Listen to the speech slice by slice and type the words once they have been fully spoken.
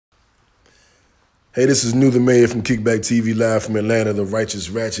Hey, this is New the Mayor from Kickback TV Live from Atlanta, the Righteous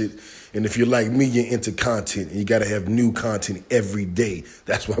Ratchet. And if you're like me, you're into content, and you got to have new content every day.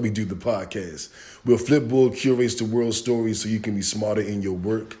 That's why we do the podcast. We'll Flipboard curates the world's stories so you can be smarter in your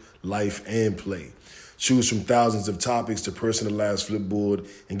work, life, and play. Choose from thousands of topics to personalize Flipboard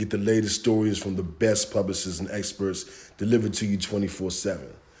and get the latest stories from the best publishers and experts delivered to you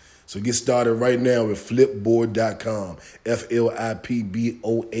 24/7. So get started right now with Flipboard.com,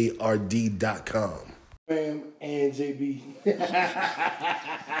 Flipboard.com. And JB.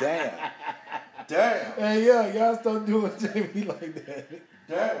 Damn. Hey, y'all stop doing JB like that.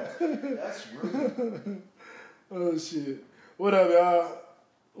 Damn. That's rude. Oh, shit. What up, y'all?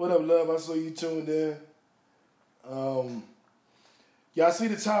 What up, love? I saw you tuned in. Y'all see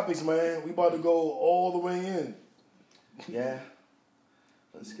the topics, man. We about to go all the way in. Yeah.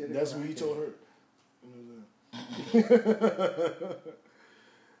 Let's get it. That's what he told her.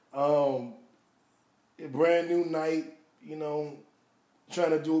 A brand new night, trying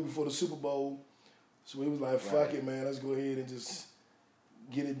to do it before the Super Bowl. So we was like, fuck it, man. Let's go ahead and just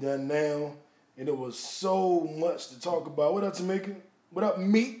get it done now. And there was so much to talk about. What up, Tamika? What up,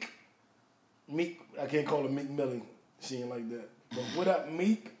 Meek? Meek, I can't call her Meek Millie. She ain't like that. But what up,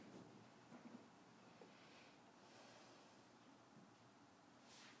 Meek?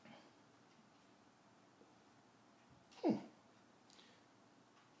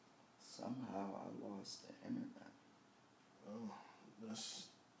 Somehow I lost the internet. Oh, that's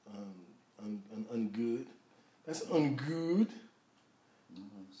ungood. That's ungood.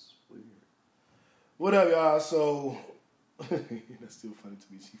 That's weird. What up, y'all? So, that's still funny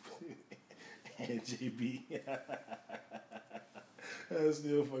to me, Chief. And JB. That's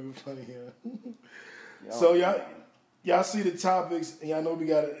still fucking funny, yeah. So, y'all see the topics, and y'all know we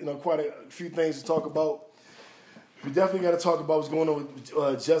got quite a few things to talk about. We definitely got to talk about what's going on with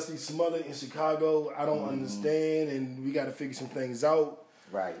Jussie Smollett in Chicago. I don't understand, and we got to figure some things out.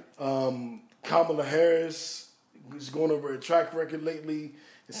 Right. Kamala Harris is going over a track record lately,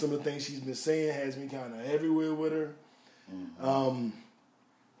 and some of the things she's been saying has me kind of everywhere with her. The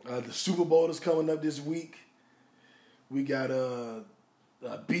Super Bowl is coming up this week. We got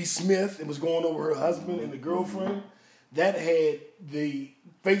B. Smith. It was going over her husband and the girlfriend. That had the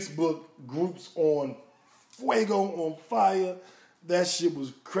Facebook groups on fuego, on fire. That shit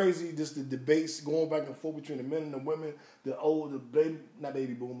was crazy. Just the debates going back and forth between the men and the women, not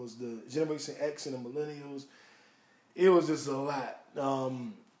baby boomers, the Generation X and the millennials. It was just a lot.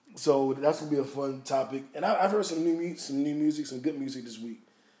 So that's gonna be a fun topic. And I've heard some new music, some good music this week.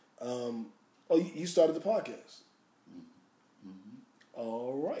 You started the podcast.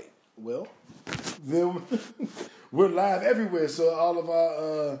 All right. Well, then we're live everywhere. So all of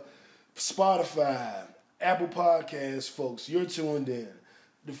our Spotify, Apple Podcasts, folks, you're tuned in.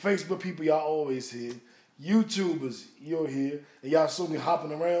 The Facebook people, y'all always here. YouTubers, you're here. And y'all saw me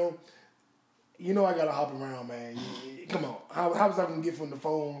hopping around. You know I got to hop around, man. Come on. How was I going to get from the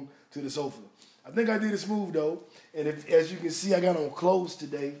phone to the sofa? I think I did it smooth, though. And as you can see, I got on clothes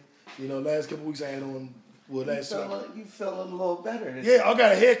today. Last couple weeks I had on... Well, You feeling a little better. Yeah, I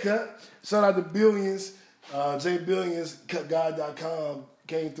got a haircut. Shout out to Billions. Jay Billions, cutguy.com,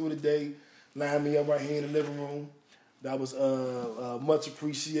 came through today. Lined me up right here in the living room. That was much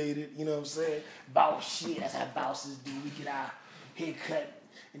appreciated. You know what I'm saying? Boss shit. That's how bosses do. We get our haircut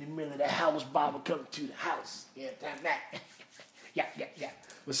in the middle of the house. Barber coming to the house. Yeah, that. Yeah.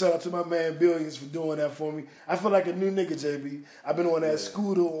 But shout out to my man Billions for doing that for me. I feel like a new nigga, JB. I've been on that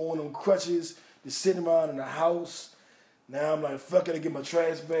scooter, on them crutches, just sitting around in the house. Now I'm like, fuck it, I get my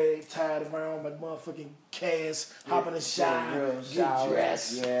trash bag tied around my motherfucking cast, hop in the shower, get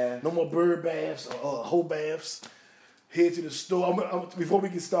dressed. Yeah. No more bird baths or whole baths. Head to the store. Before we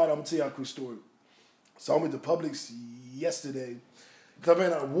get started, I'm going to tell y'all a quick story. So I went to Publix yesterday because I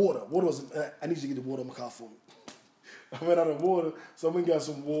ran out of water. I need you to get the water in my car for me. I ran out of water, so I went and got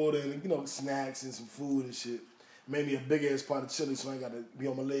some water and, snacks and some food and shit. Made me a big-ass pot of chili so I ain't got to be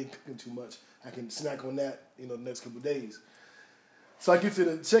on my leg cooking too much. I can snack on that, the next couple of days. So I get to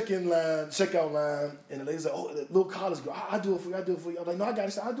the checkout line, and the lady's like, oh, the little college girl, I'll do it for you. I'm like, no, I got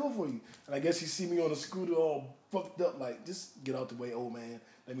it. I'll do it for you. And I guess she see me on the scooter all fucked up, like, just get out the way, old man.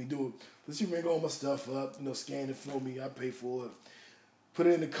 Let me do it. So she ring all my stuff up, scan it for me. I pay for it. Put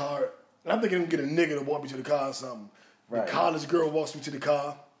it in the cart. And I'm thinking I'm going to get a nigga to walk me to the car or something. Right. The college girl walks me to the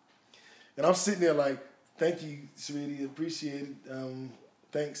car. And I'm sitting there like, thank you, sweetie. Appreciate it.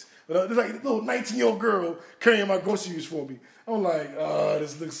 Thanks. But there's like a little 19-year-old girl carrying my groceries for me. I'm like, oh,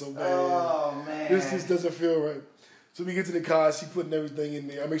 this looks so bad. Oh, man. This doesn't feel right. So we get to the car, she putting everything in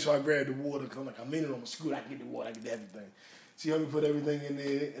there. I make sure I grab the water because I'm leaning on my scooter. I can get the water, I can get everything. She helped me put everything in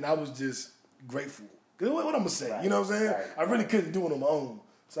there, and I was just grateful. 'Cause what I'm gonna say? Right, You know what I'm saying? right, I really right. couldn't do it on my own.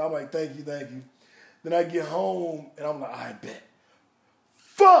 So I'm like, thank you. Then I get home and I'm like, I bet.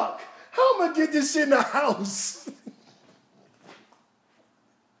 Fuck! How am I gonna get this shit in the house?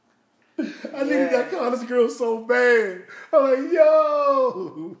 I needed that college girl so bad. I'm like,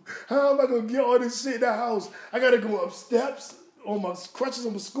 yo, how am I gonna get all this shit in the house? I gotta go up steps on my crutches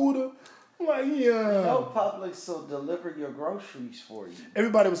on my scooter. I'm like, yeah. No Publix will deliver your groceries for you.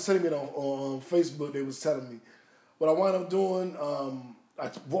 Everybody was telling me it on Facebook. They was telling me what I wound up doing. I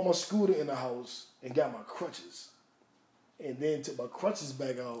brought my scooter in the house and got my crutches, and then took my crutches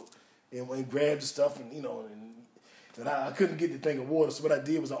back out and grabbed the stuff and I couldn't get the thing of water. So what I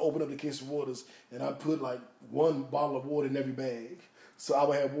did was I opened up the case of waters and I put like one bottle of water in every bag. So I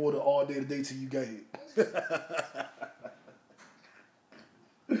would have water all day today till you got here.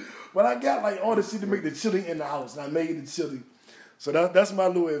 But I got like all the shit to make the chili in the house, and I made the chili. So that's my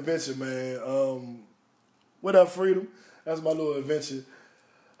little adventure, man. What up, Freedom? That's my little adventure.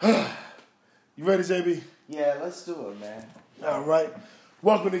 You ready, JB? Yeah, let's do it, man. All right.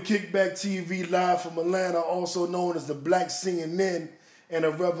 Welcome to Kickback TV, live from Atlanta, also known as the Black CNN and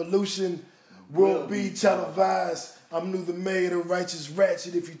a Revolution will be televised. I'm New the Mayor, the Righteous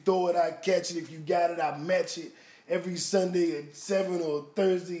Ratchet. If you throw it, I catch it. If you got it, I match it. Every Sunday at 7 or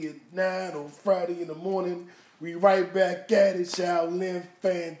Thursday at 9 or Friday in the morning, we right back at it. Shaolin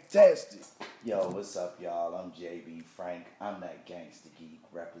Fantastic. Yo, what's up, y'all? I'm JB Frank. I'm that gangster geek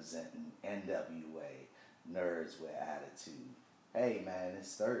representing NWA, Nerds with Attitude. Hey, man,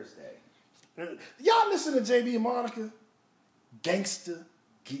 it's Thursday. Y'all listen to JB and Monica? Gangster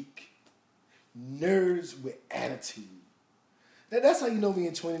Geek. Nerds with Attitude. That's how you know me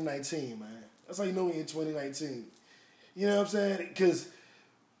in 2019, man. That's how you know me in 2019. You know what I'm saying? Because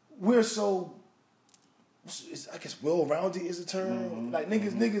we're so, I guess, well-rounded is the term. Mm-hmm. Like,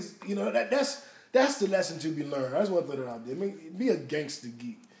 niggas, you know, that's the lesson to be learned. I just want to put it out there. I mean, be a gangster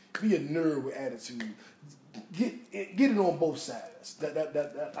geek. Be a nerd with attitude. Get it on both sides.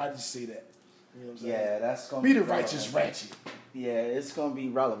 That I just say that. You know what I'm saying? Yeah, that's going to be the righteous ratchet. Yeah, it's going to be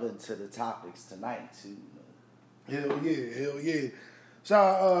relevant to the topics tonight, too. Hell yeah. So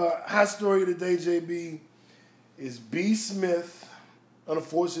our hot story today, JB, is B. Smith,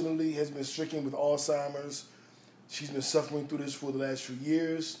 unfortunately, has been stricken with Alzheimer's. She's been suffering through this for the last few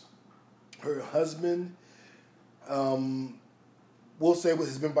years. Her husband, we'll say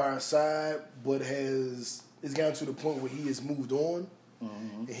has been by her side, but has gotten to the point where he has moved on.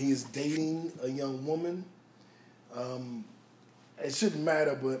 Mm-hmm. And he is dating a young woman. It shouldn't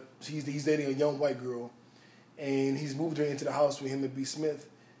matter, but he's dating a young white girl. And he's moved her into the house with him and B. Smith.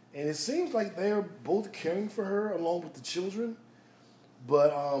 And it seems like they're both caring for her along with the children.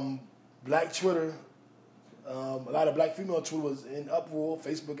 But Black Twitter, a lot of Black female Twitter was in uproar,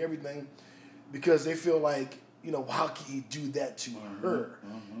 Facebook, everything, because they feel like, you know, how can he do that to her?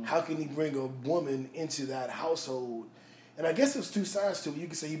 Mm-hmm. How can he bring a woman into that household? And I guess there's two sides to it. You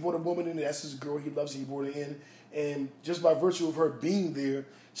can say he brought a woman in, that's his girl, he loves her, he brought her in. And just by virtue of her being there,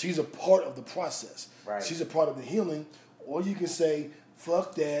 she's a part of the process. Right. She's a part of the healing. Or you can say,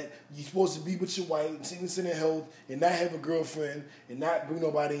 fuck that, you're supposed to be with your wife, and sing in health, and not have a girlfriend, and not bring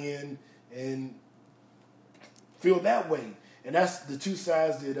nobody in, and feel that way. And that's the two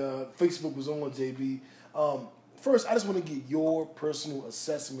sides that Facebook was on, JB. First, I just want to get your personal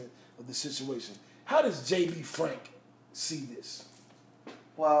assessment of the situation. How does JB Frank see this?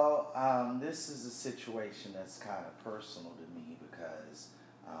 Well, this is a situation that's kind of personal to me because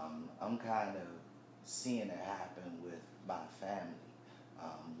I'm kind of seeing it happen with my family,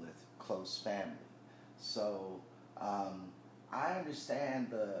 with close family. So I understand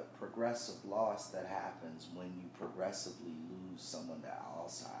the progressive loss that happens when you progressively lose someone to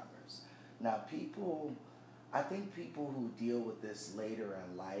Alzheimer's. Now, I think people who deal with this later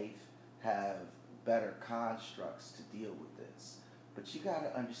in life have better constructs to deal with this. But you got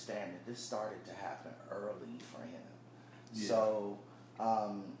to understand that this started to happen early for him. Yeah. So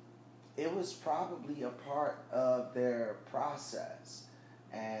it was probably a part of their process.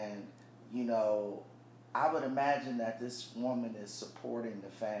 And, you know, I would imagine that this woman is supporting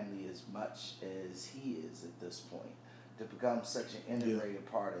the family as much as he is at this point to become such an integrated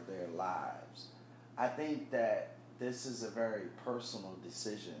part of their lives. I think that this is a very personal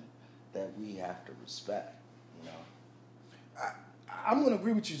decision that we have to respect, you know. I'm going to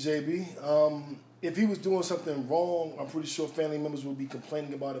agree with you, JB. If he was doing something wrong, I'm pretty sure family members would be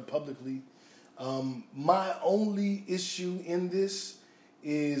complaining about it publicly. My only issue in this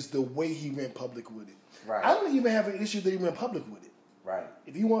is the way he went public with it. Right. I don't even have an issue that he went public with it. Right.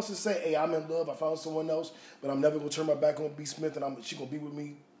 If he wants to say, hey, I'm in love, I found someone else, but I'm never going to turn my back on B. Smith and she's going to be with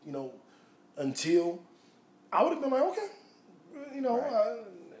me, you know, until I would have been like, okay, you know, Right.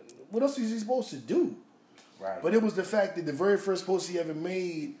 what else is he supposed to do? Right. But it was the fact that the very first post he ever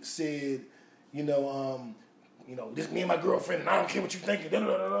made said, you know, this me and my girlfriend, and I don't care what you think. And it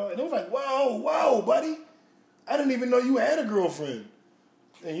was like, whoa, buddy. I didn't even know you had a girlfriend.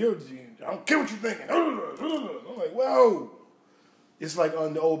 And I don't care what you're thinking. I'm like, whoa. It's like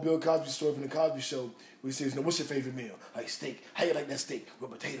on the old Bill Cosby story from the Cosby Show, where he says, what's your favorite meal? Like steak. How you like that steak?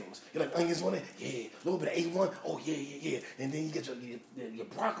 With potatoes. You like onions on it? Yeah. A little bit of A1? Oh, yeah. And then you get your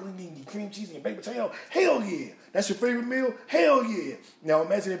broccoli and your cream cheese and your baked potato. Hell yeah. That's your favorite meal? Hell yeah. Now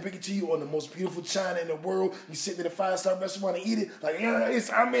imagine they bring it to you on the most beautiful china in the world. You sit in a 5-star restaurant and eat it. Like,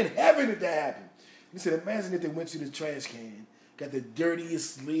 I'm in heaven if that happened. He said, imagine if they went to the trash can, got the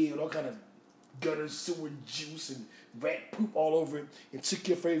dirtiest lid, all kind of gutter, sewer juice, and rat poop all over it, and took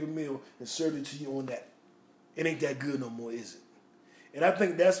your favorite meal and served it to you on that. It ain't that good no more, is it? And I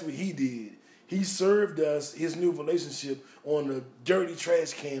think that's what he did. He served us his new relationship on the dirty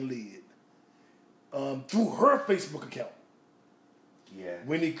trash can lid through her Facebook account. Yeah.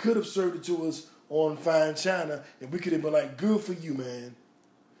 When he could have served it to us on Fine China, and we could have been like, good for you, man.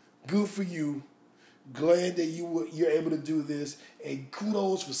 Good for you. Glad that you're able to do this, and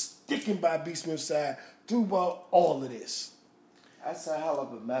kudos for sticking by B. Smith's side throughout all of this. That's a hell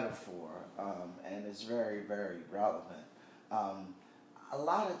of a metaphor, and it's very, very relevant. A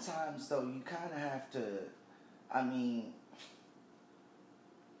lot of times, though, you kind of have to,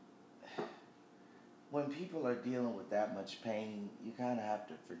 when people are dealing with that much pain, you kind of have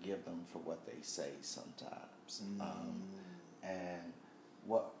to forgive them for what they say sometimes. And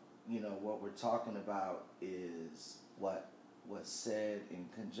what we're talking about is what was said in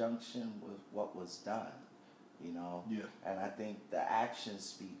conjunction with what was done, Yeah. And I think the actions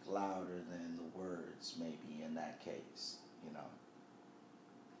speak louder than the words, maybe in that case,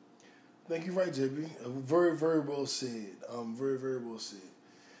 Thank you, right, JB. Very, very well said. Very, very well said.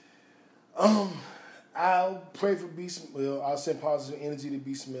 I'll pray for B. Smith. Well, I'll send positive energy to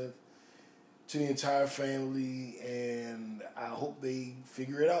B. Smith, to the entire family, and I hope they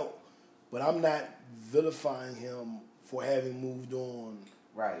figure it out. But I'm not vilifying him for having moved on.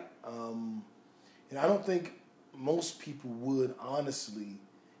 Right. And I don't think most people would, honestly,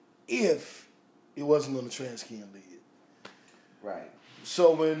 if it wasn't on the trash can lid. Right.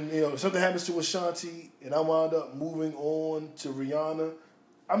 So when something happens to Ashanti and I wound up moving on to Rihanna,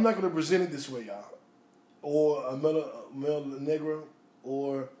 I'm not going to present it this way, y'all. Or a Mel Negro,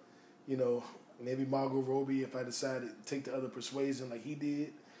 or maybe Margot Robbie if I decided to take the other persuasion like he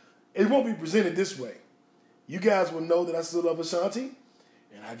did. It won't be presented this way. You guys will know that I still love Ashanti,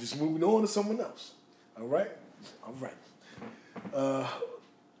 and I just moved on to someone else. All right? All right.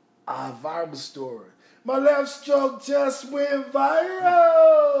 Our viral story. My left stroke just went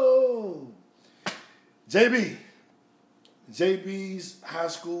viral. JB's high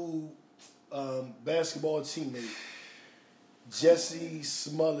school basketball teammate, Jesse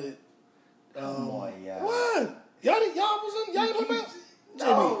Smollett. Come on, y'all. What? Y'all wasn't y'all know about?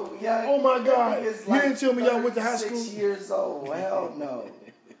 No, yeah. Oh my God! You Like didn't tell me y'all went to high school. 36 years old. Hell no.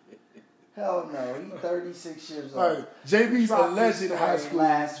 Hell no. He's 36 years old. All right, JB's alleged high school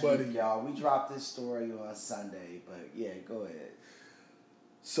last buddy. week, y'all. We dropped this story on Sunday, but yeah, go ahead.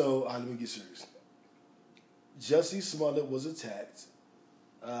 So let me get serious. Jesse Smollett was attacked.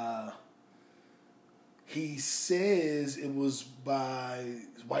 He says it was by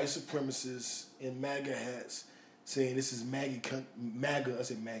white supremacists in MAGA hats, saying this is MAGA. I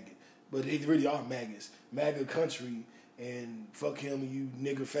said MAGA, but they really are MAGAs. MAGA country, and fuck him, you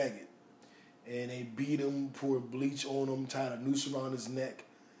nigger faggot. And they beat him, poured bleach on him, tied a noose around his neck.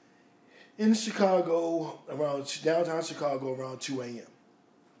 In Chicago, downtown Chicago, around 2 a.m.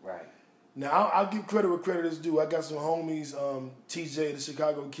 Right. Now, I'll give credit where credit is due. I got some homies, TJ, the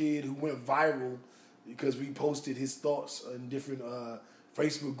Chicago kid, who went viral because we posted his thoughts in different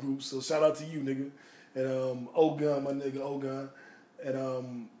Facebook groups. So shout out to you, nigga. And Ogun, my nigga Ogun.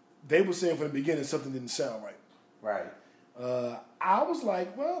 And they were saying from the beginning something didn't sound right. Right. I was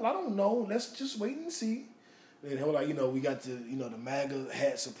like, well, I don't know. Let's just wait and see. And they were like, we got the MAGA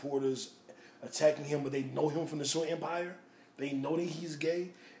hat supporters attacking him, but they know him from the Short Empire. They know that he's gay.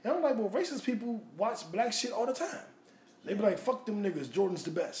 And I'm like, well, racist people watch black shit all the time. They be like, fuck them niggas, Jordan's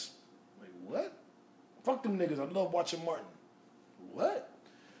the best. I'm like, what? Fuck them niggas, I love watching Martin. What?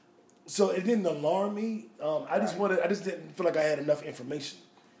 So it didn't alarm me. I just didn't feel like I had enough information.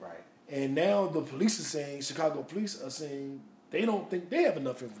 Right. And now the police are saying, Chicago police are saying, they don't think they have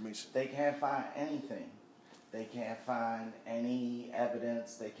enough information. They can't find anything. They can't find any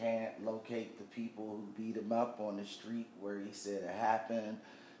evidence. They can't locate the people who beat him up on the street where he said it happened.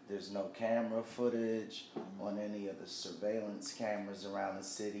 There's no camera footage on any of the surveillance cameras around the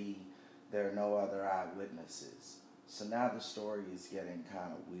city. There are no other eyewitnesses. So now the story is getting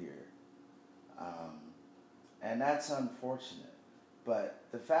kind of weird. And that's unfortunate. But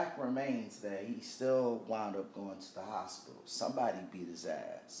the fact remains that he still wound up going to the hospital. Somebody beat his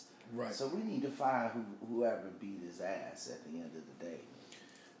ass. Right. So we need to find whoever beat his ass at the end of the day.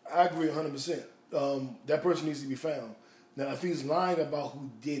 I agree 100%. That person needs to be found. Now, if he's lying about who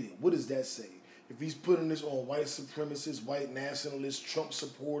did it, what does that say? If he's putting this on white supremacists, white nationalists, Trump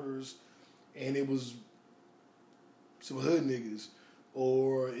supporters, and it was some hood niggas,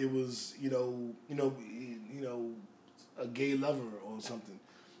 or it was a gay lover or something.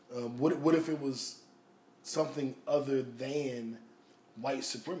 What if it was something other than white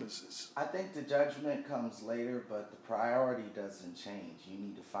supremacists? I think the judgment comes later, but the priority doesn't change. You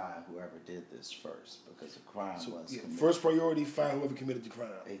need to find whoever did this first, because the crime was committed. First priority, find whoever committed the crime.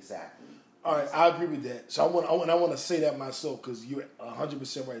 Exactly. All right, I agree with that. So I want to say that myself, because you're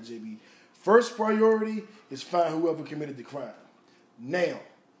 100% right, JB. First priority is find whoever committed the crime. Now,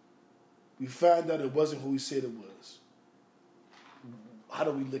 we find out it wasn't who we said it was. How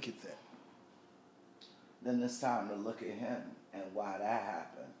do we look at that? Then it's time to look at him and why that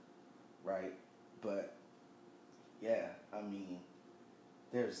happened, right? But, yeah, I mean,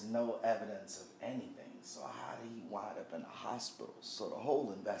 there's no evidence of anything. So how did he wind up in a hospital? So the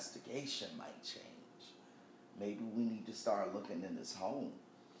whole investigation might change. Maybe we need to start looking in his home.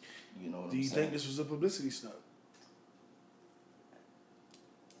 You know what I'm saying? Do you think this was a publicity stunt?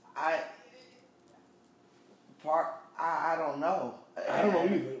 I don't know. I don't know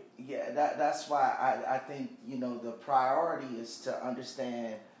either. Yeah, that's why I think, the priority is to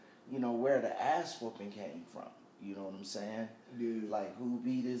understand, where the ass whooping came from. You know what I'm saying? Yeah. Like, who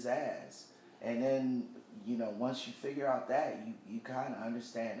beat his ass? And then, once you figure out that, you kind of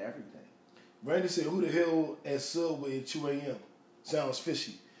understand everything. Randy said, who the hell at Subway at 2 a.m.? Sounds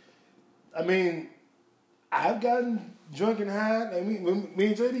fishy. I mean, I've gotten drunk and high. I mean, me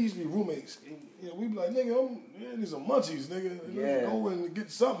and JD used to be roommates. And, we'd be like, nigga, need some munchies, nigga. Let's go and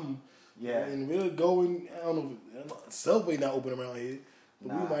get something. Yeah. And we'll go and, I don't know, Subway not open around here.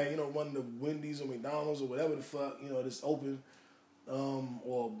 But we might, run to Wendy's or McDonald's or whatever the fuck, that's open.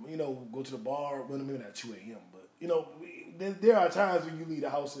 Or, go to the bar, well, maybe not at 2 a.m. But, there are times when you leave the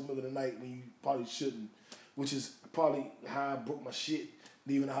house in the middle of the night when you probably shouldn't, which is probably how I broke my shit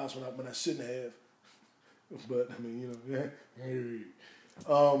leaving the house when I shouldn't have. But, I mean,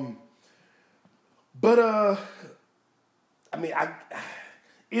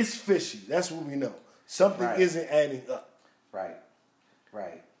 it's fishy. That's what we know. Something isn't adding up. Right.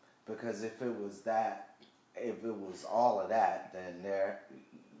 Because if it was all of that, then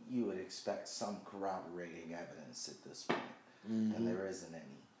you would expect some corroborating evidence at this point. Mm-hmm. And there isn't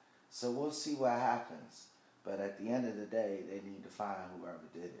any. So we'll see what happens. But at the end of the day, they need to find whoever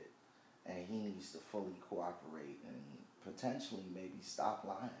did it. And he needs to fully cooperate and potentially maybe stop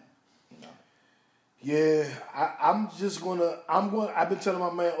lying, Yeah, I've been telling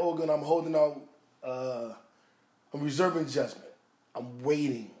my man Ogun, I'm holding out, I'm reserving judgment. I'm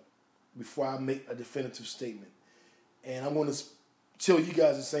waiting before I make a definitive statement. And I'm going to tell you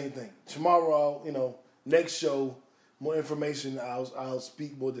guys the same thing. Tomorrow, next show, more information, I'll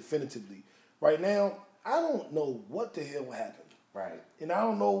speak more definitively. Right now, I don't know what the hell happened. Right. And I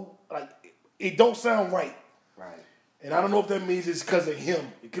don't know, it don't sound right. Right. And I don't know if that means it's because of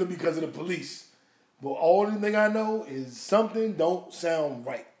him. It could be because of the police. But all the thing I know is something don't sound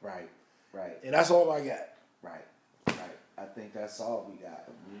right. Right. And that's all I got. Right. I think that's all we got.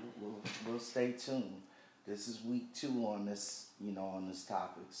 We'll stay tuned. This is week 2 on this, on this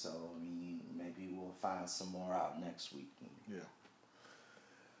topic. So, maybe we'll find some more out next week. Yeah.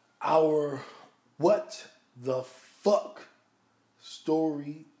 Our what the fuck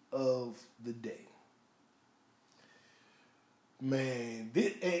story of the day. Man,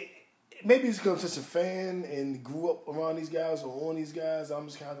 maybe it's because I'm such a fan and grew up around these guys or on these guys. I'm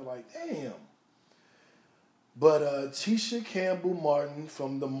just kind of like, damn. But Tisha Campbell Martin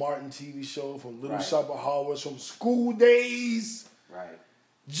from the Martin TV show, from Little Shop of Horrors, from School Days. Right.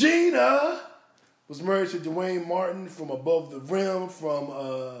 Gina was married to Dwayne Martin from Above the Rim,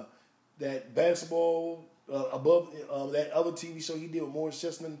 from that basketball, above that other TV show he did with Morris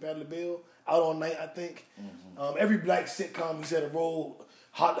Chestnut and Patti LaBelle, Out All Night, I think. Mm-hmm. Every black sitcom he's had a role.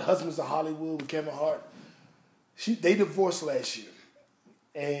 Husbands of Hollywood with Kevin Hart. They divorced last year.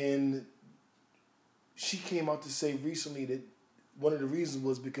 And she came out to say recently that one of the reasons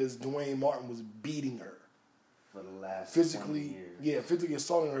was because Dwayne Martin was beating her. For the last physically 20 years. Yeah, physically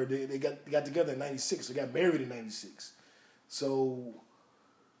assaulting her. They got together in 96. They got married in 96. So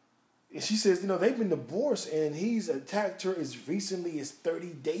And she says, they've been divorced, and he's attacked her as recently as 30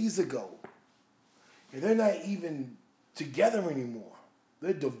 days ago. And they're not even together anymore.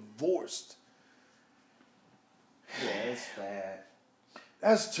 They're divorced. Yeah, it's bad.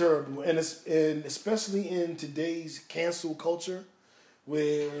 That's terrible. And especially in today's cancel culture,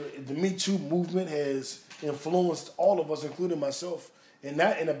 where the Me Too movement has influenced all of us, including myself, and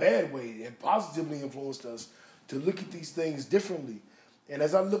not in a bad way. It positively influenced us to look at these things differently. And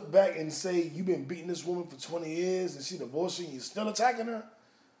as I look back and say, you've been beating this woman for 20 years and she divorced you and you're still attacking her,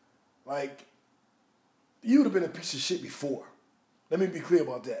 like, you would have been a piece of shit before. Let me be clear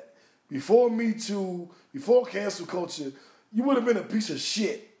about that. Before Me Too, before cancel culture, you would have been a piece of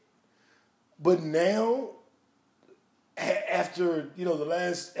shit. But now, after, the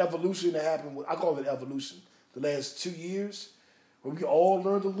last evolution that happened, I call it evolution, the last 2 years, where we all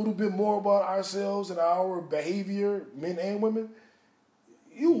learned a little bit more about ourselves and our behavior, men and women,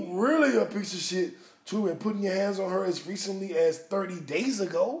 you really a piece of shit to have been putting your hands on her as recently as 30 days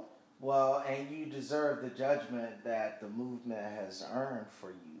ago. Well, and you deserve the judgment that the movement has earned for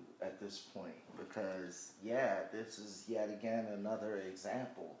you at this point, because, this is yet again another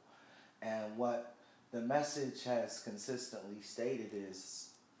example. And what the message has consistently stated is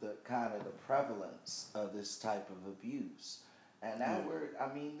the kind of the prevalence of this type of abuse. And now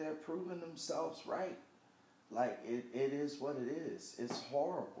they're proving themselves right. Like, it is what it is. It's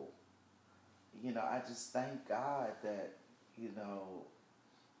horrible. I just thank God that,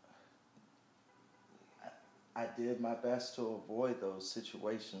 I did my best to avoid those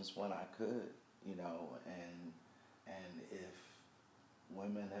situations when I could, and if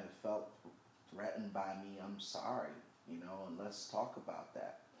women have felt threatened by me, I'm sorry, and let's talk about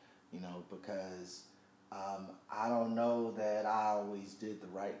that, because I don't know that I always did the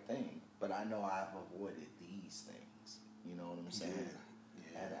right thing, but I know I've avoided these things, you know what I'm saying?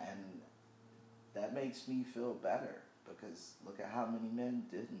 Yeah. And that makes me feel better, because look at how many men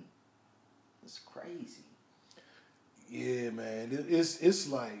didn't. It's crazy. Yeah, man. It's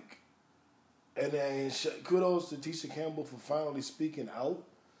like, and kudos to Tisha Campbell for finally speaking out.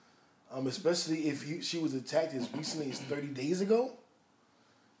 Especially if she was attacked as recently as 30 days ago.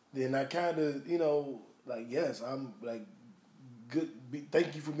 Then I kind of, yes, I'm like, good.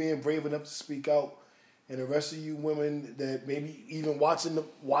 Thank you for being brave enough to speak out. And the rest of you women that maybe even watching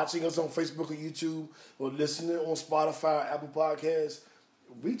us on Facebook or YouTube or listening on Spotify, Apple Podcasts,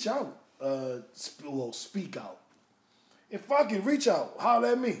 reach out. Speak out. And fucking reach out.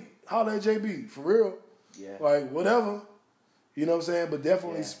 Holler at me. Holler at JB. For real. Yeah. Like, whatever. You know what I'm saying? But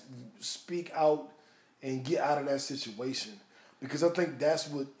definitely speak out and get out of that situation. Because I think that's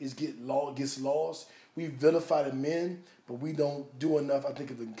what gets lost. We vilify the men, but we don't do enough, I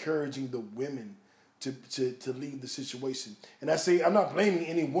think, of encouraging the women to leave the situation. And I say, I'm not blaming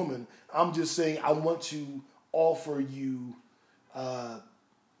any woman. I'm just saying I want to offer you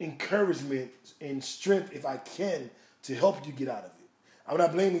encouragement and strength, if I can, to help you get out of it. I'm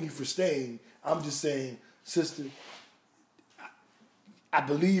not blaming you for staying. I'm just saying, sister, I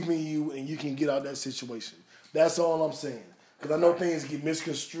believe in you and you can get out of that situation. That's all I'm saying. Because I know things get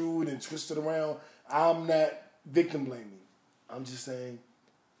misconstrued and twisted around. I'm not victim blaming. I'm just saying,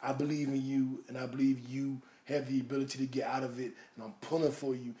 I believe in you and I believe you have the ability to get out of it. And I'm pulling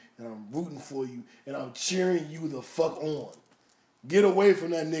for you and I'm rooting for you and I'm cheering you the fuck on. Get away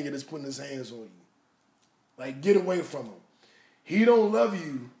from that nigga that's putting his hands on you. Like, get away from him. He don't love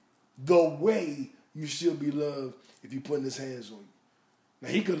you the way you should be loved if you're putting his hands on you. Now,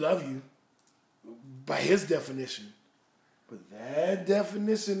 he could love you by his definition, but that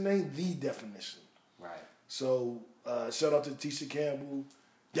definition ain't the definition. Right. So, shout out to Tisha Campbell,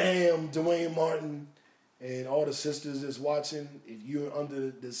 damn Dwayne Martin, and all the sisters that's watching. If you're under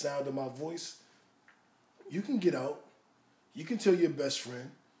the sound of my voice, you can get out. You can tell your best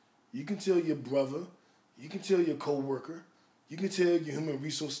friend. You can tell your brother. You can tell your coworker. You can tell your human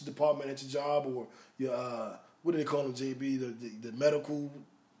resources department at your job, or your what do they call them, JB? The medical,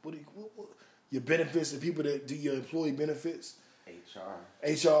 your benefits, the people that do your employee benefits.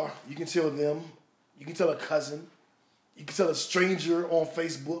 HR. You can tell them. You can tell a cousin. You can tell a stranger on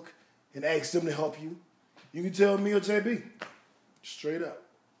Facebook and ask them to help you. You can tell me or JB. Straight up.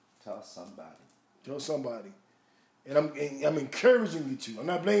 Tell somebody. Tell somebody. And I'm encouraging you to. I'm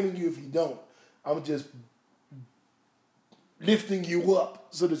not blaming you if you don't. I'm just lifting you up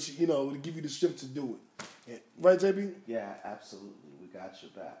so that to give you the strength to do it. Yeah. Right, JB? Yeah, absolutely. We got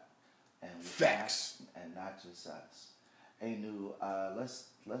your back. And facts. And not just us. Hey, Nu,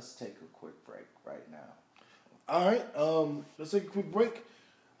 let's take a quick break right now. All right. Let's take a quick break.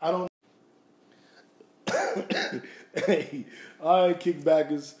 I don't. Hey, all right,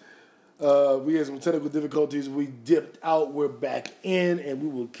 kickbackers. We had some technical difficulties. We dipped out. We're back in, and we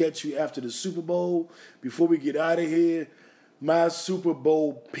will catch you after the Super Bowl. Before we get out of here, my Super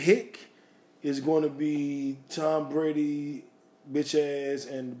Bowl pick is going to be Tom Brady, bitch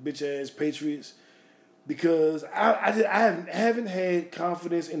ass Patriots, because I haven't had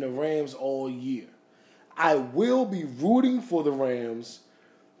confidence in the Rams all year. I will be rooting for the Rams,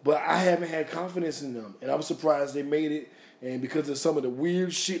 but I haven't had confidence in them, and I'm surprised they made it. And because of some of the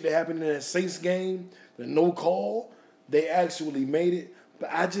weird shit that happened in that Saints game, the no call, they actually made it.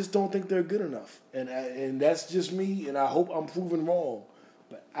 But I just don't think they're good enough. And that's just me, and I hope I'm proven wrong.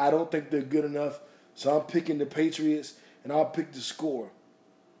 But I don't think they're good enough. So I'm picking the Patriots, and I'll pick the score.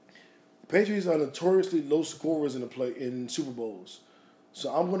 The Patriots are notoriously low scorers in Super Bowls.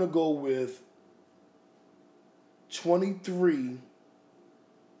 So I'm going to go with 23-20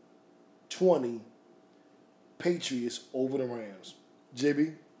 Patriots over the Rams.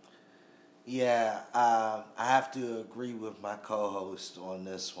 JB? Yeah, I have to agree with my co-host on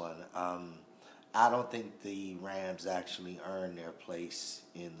this one. I don't think the Rams actually earned their place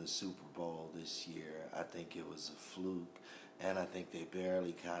in the Super Bowl this year. I think it was a fluke, and I think they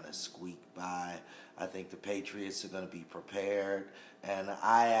barely kind of squeaked by. I think the Patriots are going to be prepared, and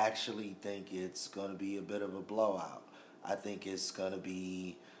I actually think it's going to be a bit of a blowout. I think it's going to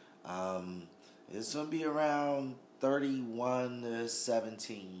be around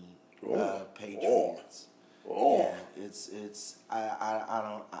 31-17 Patriots. Yeah,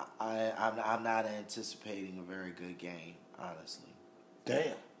 I'm not anticipating a very good game, honestly.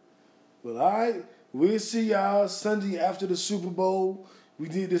 Damn. Well, all right. We'll see y'all Sunday after the Super Bowl. We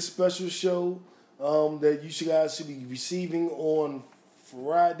did this special show that you guys should be receiving on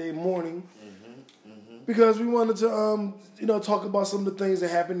Friday morning. Because we wanted to, talk about some of the things that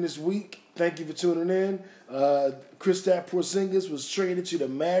happened this week. Thank you for tuning in. Kristaps Porzingis was traded to the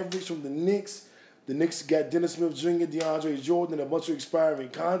Mavericks from the Knicks. The Knicks got Dennis Smith Jr., DeAndre Jordan, and a bunch of expiring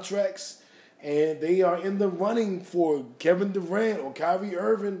contracts. And they are in the running for Kevin Durant or Kyrie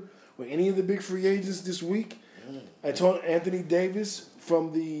Irving or any of the big free agents this week. Anthony Davis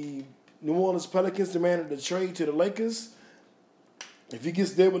from the New Orleans Pelicans demanded the trade to the Lakers. If he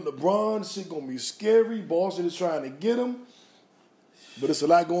gets there with LeBron, shit gonna be scary. Boston is trying to get him. But it's a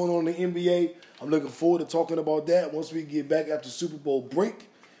lot going on in the NBA. I'm looking forward to talking about that once we get back after Super Bowl break.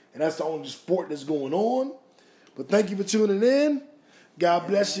 And that's the only sport that's going on. But thank you for tuning in. God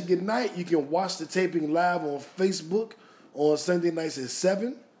bless you. Good night. You can watch the taping live on Facebook on Sunday nights at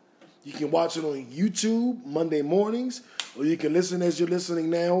 7. You can watch it on YouTube Monday mornings. Or you can listen as you're listening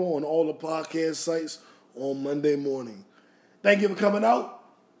now on all the podcast sites on Monday morning. Thank you for coming out.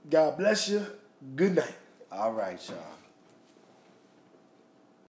 God bless you. Good night. All right, y'all.